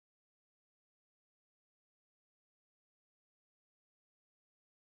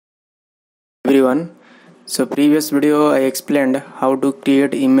Everyone. So previous video I explained how to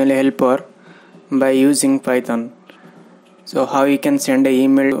create email helper by using Python. So how you can send an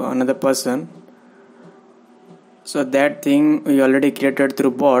email to another person. So that thing we already created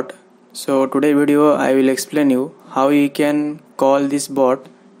through bot. So today video I will explain you how you can call this bot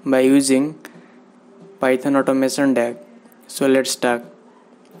by using Python automation DAG. So let's start.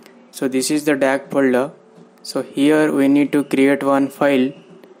 So this is the DAG folder. So here we need to create one file.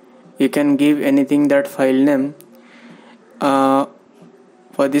 You can give anything that file name.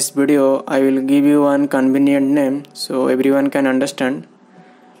 For this video I will give you one convenient name so everyone can understand.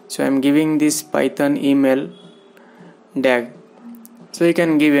 So I am giving this Python email DAG. So you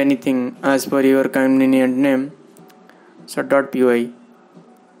can give anything as per your convenient name. So .py.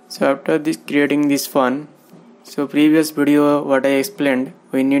 So after this creating this one, so previous video what I explained,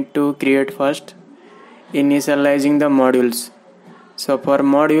 we need to create first initializing the modules. So for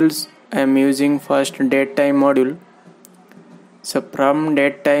modules I am using first datetime module. So from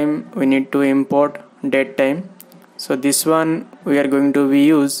datetime we need to import datetime. So this one we are going to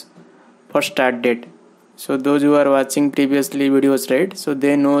use for start date. So those who are watching previously videos, right, so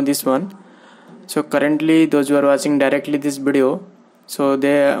they know this one. So currently those who are watching directly this video, so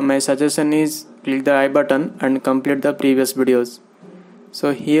my suggestion is click the I button and complete the previous videos.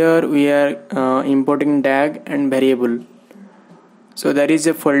 So here we are importing DAG and variable. So there is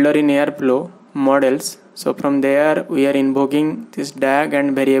a folder in Airflow models. So from there we are invoking this DAG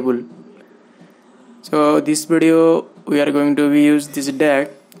and variable. So this video we are going to use this DAG.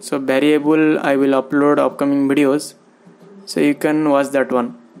 So variable I will upload upcoming videos. So you can watch that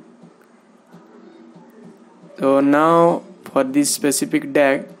one. So now for this specific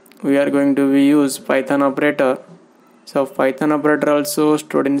DAG we are going to use Python operator. So Python operator also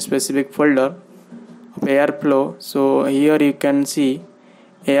stored in specific folder of Airflow. So here you can see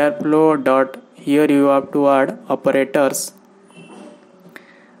Airflow dot, here you have to add operators.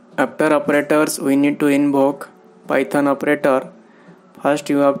 After operators we need to invoke Python operator. First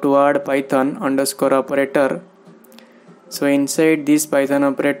you have to add Python underscore operator. So inside this Python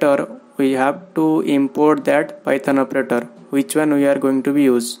operator we have to import that Python operator, which one we are going to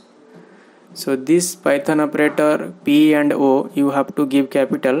use. So this Python operator P and O you have to give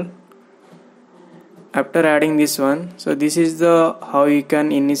capital. After adding this one, so this is the how you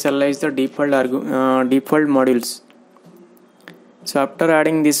can initialize the default modules. So after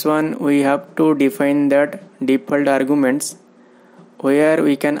adding this one we have to define that default arguments, where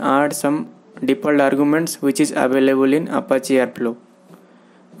we can add some default arguments which is available in Apache Airflow.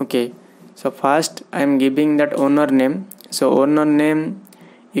 Okay, so first I am giving that owner name. So owner name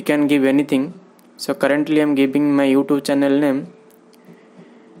you can give anything. So currently I am giving my YouTube channel name.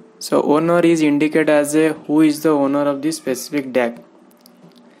 So owner is indicated as who is the owner of this specific DAG.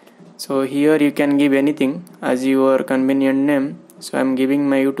 So here you can give anything as your convenient name. So I am giving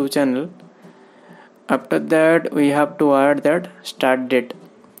my YouTube channel. After that we have to add that start date.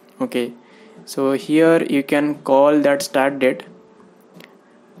 Okay, so here you can call that start date.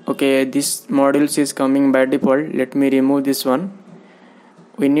 Okay, this modules is coming by default. Let me remove this one.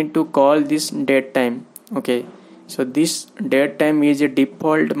 We need to call this date time. Okay, so this date time is a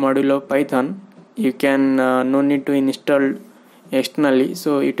default module of Python. You can no need to install externally,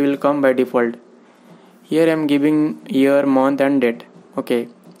 so it will come by default. Here I am giving year, month and date. Okay,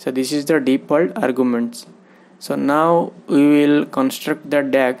 so this is the default arguments. So now we will construct the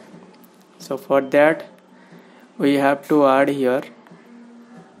DAG. So for that we have to add here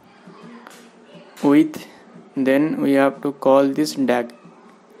with, then we have to call this DAG.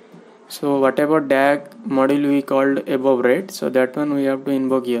 So whatever DAG module we called above, right, so that one we have to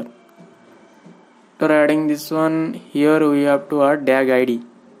invoke here. After adding this one, here we have to add DAG ID.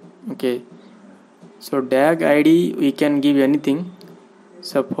 Okay, so DAG ID we can give anything.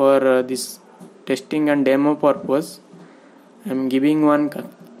 So for this testing and demo purpose I am giving one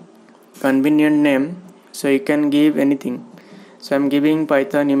convenient name. So you can give anything. So I am giving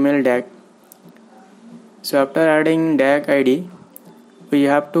Python email DAG. So after adding DAG ID we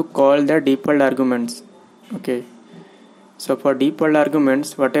have to call the default arguments. Okay, so for default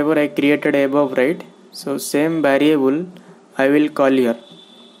arguments whatever I created above, right, so same variable I will call here.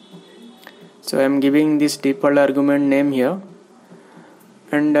 So I am giving this default argument name here.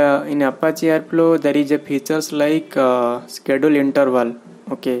 And in Apache Airflow there is a features like schedule interval.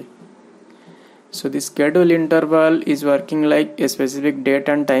 Okay, so this schedule interval is working like a specific date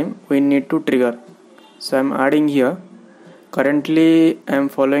and time we need to trigger. So I am adding here. Currently I am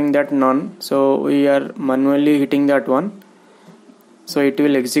following that none, so we are manually hitting that one, so it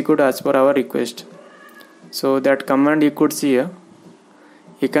will execute as per our request. So that command you could see here,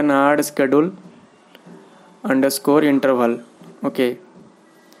 you can add schedule underscore interval. Okay,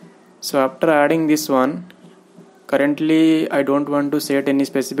 so after adding this one, currently I don't want to set any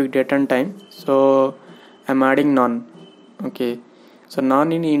specific date and time, so I'm adding none. Okay, so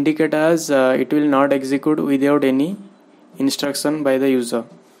none in indicate as it will not execute without any instruction by the user.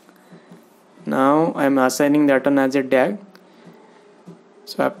 Now I'm assigning that one as a tag.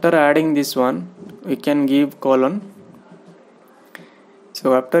 So after adding this one, we can give colon.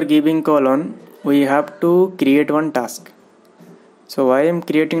 So after giving colon, we have to create one task. So why I'm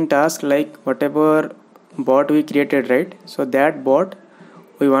creating task, like whatever bot we created, right? So that bot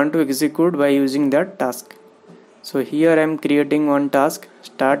we want to execute by using that task. So here I'm creating one task,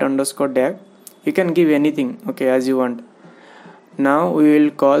 start underscore tag. You can give anything, okay, as you want. Now we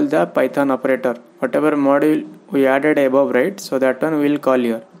will call the Python operator, whatever module we added above, right? So that one we will call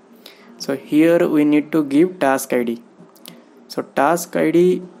here. So here we need to give task ID. So task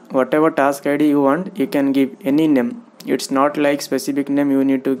ID, whatever task ID you want, you can give any name. It's not like specific name you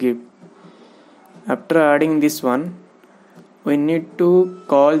need to give. After adding this one, we need to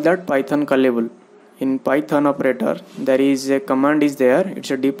call that Python callable. In Python operator, there is a command is there,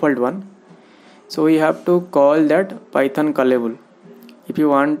 it's a default one. So we have to call that Python callable. If you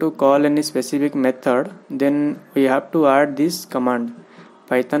want to call any specific method, then we have to add this command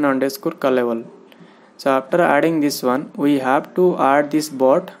Python underscore callable. So after adding this one, we have to add this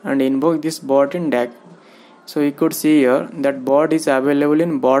bot and invoke this bot in DAG. So you could see here that bot is available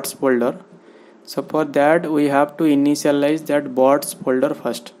in bots folder. So for that we have to initialize that bots folder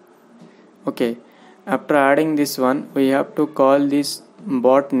first. Okay, after adding this one, we have to call this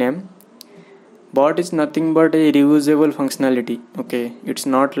bot name. Bot is nothing but a reusable functionality. Okay, it's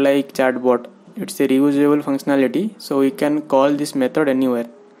not like chatbot, it's a reusable functionality, so we can call this method anywhere.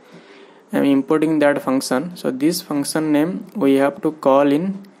 I'm importing that function, so this function name we have to call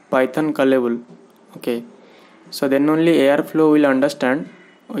in Python callable. Okay, so then only Airflow will understand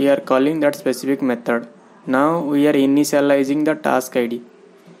we are calling that specific method. Now we are initializing the task ID.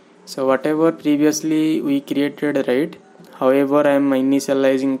 So whatever previously we created, right? However, I am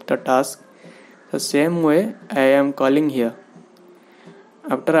initializing the task the same way I am calling here.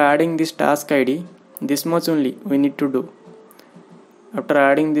 After adding this task ID, this much only we need to do. After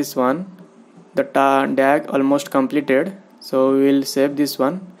adding this one, the tag almost completed, so we will save this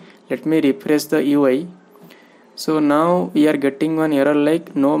one. Let me refresh the UI. So now we are getting one error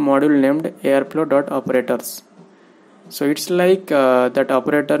like no module named airflow.operators. So it's like that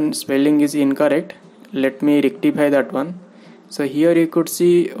operator spelling is incorrect. Let me rectify that one. So here you could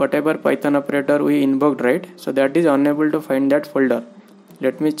see whatever Python operator we invoked, right? So that is unable to find that folder.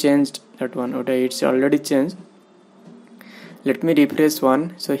 Let me change that one. Okay, it's already changed. Let me refresh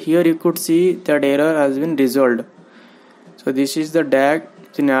one. So here you could see that error has been resolved. So this is the tag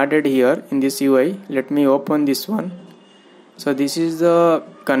been added here in this UI. Let me open this one. So this is the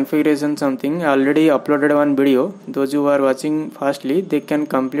configuration something. I already uploaded one video. Those who are watching fastly, they can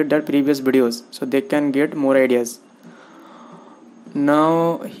complete that previous videos, so they can get more ideas.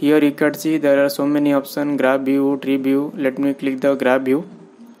 Now here you can see there are so many options: graph view, tree view. Let me click the graph view.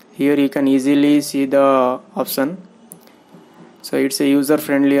 Here you can easily see the option. So it's a user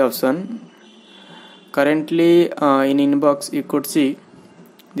friendly option. Currently in inbox you could see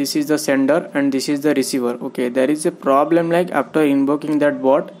this is the sender and this is the receiver. Okay, there is a problem, like after invoking that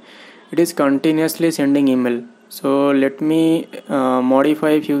bot, it is continuously sending email. So let me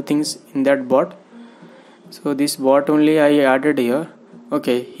modify a few things in that bot. So this bot only I added here.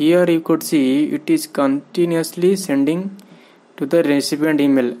 Okay, here you could see it is continuously sending to the recipient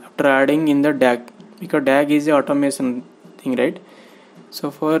email after adding in the DAG, because DAG is a automation thing, right?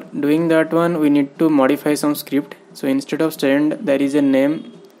 So for doing that one, we need to modify some script. So instead of send, there is a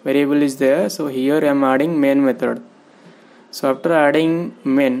name variable is there. So here I am adding main method. So after adding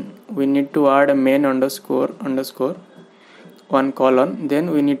main, we need to add a main underscore one colon, then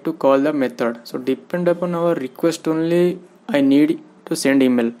we need to call the method. So depend upon our request only I need to send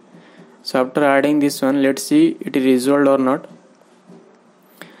email. So after adding this one, let's see it is resolved or not.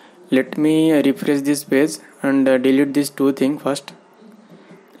 Let me refresh this page and delete these two things first.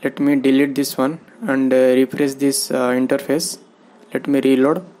 Let me delete this one and refresh this interface. Let me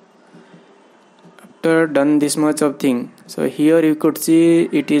reload. After done this much of thing, so here you could see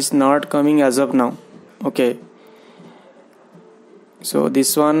it is not coming as of now. Okay, so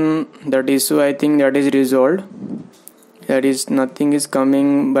this one, that issue I think that is resolved. That is nothing is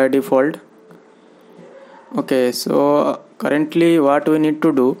coming by default. Okay, so currently what we need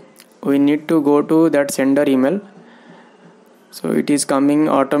to do, we need to go to that sender email. So it is coming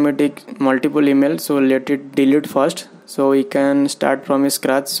automatic multiple email, so let it delete first. so we can start from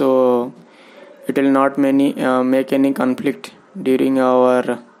scratch, so it will not make any conflict during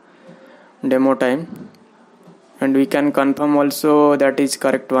our demo time, and we can confirm also that is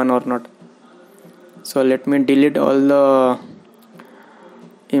correct one or not. So let me delete all the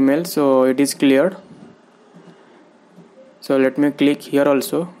email, so it is cleared. So let me click here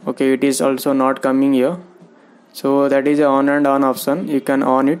also. Okay, it is also not coming here. So that is a on and on option, you can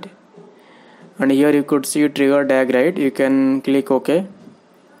on it, and here you could see trigger tag, right? You can click OK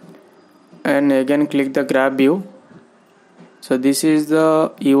and again click the grab view. So this is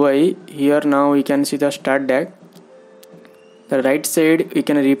the UI. Here now we can see the start tag. The right side we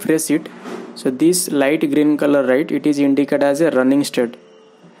can refresh it. So this light green color, right, it is indicated as a running state.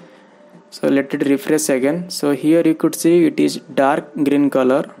 So let it refresh again. So here you could see it is dark green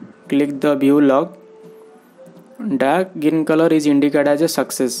color. Click the view log. Dark green color is indicated as a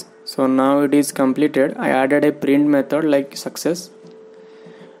success. So now it is completed. I added a print method like success.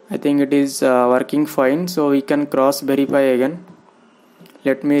 I think it is working fine, so we can cross verify again.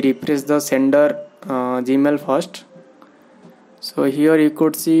 Let me refresh the sender Gmail first. So here you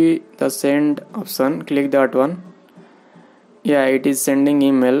could see the send option, click that one. Yeah, it is sending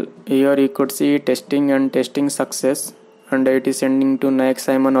email. Here you could see testing and testing success, and it is sending to Nayak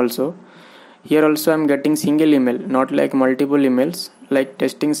Simon also. Here also I am getting single email, not like multiple emails, like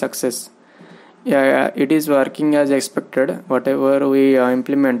testing success. Yeah, it is working as expected, whatever we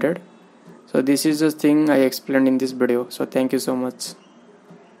implemented. So this is the thing I explained in this video. So thank you so much.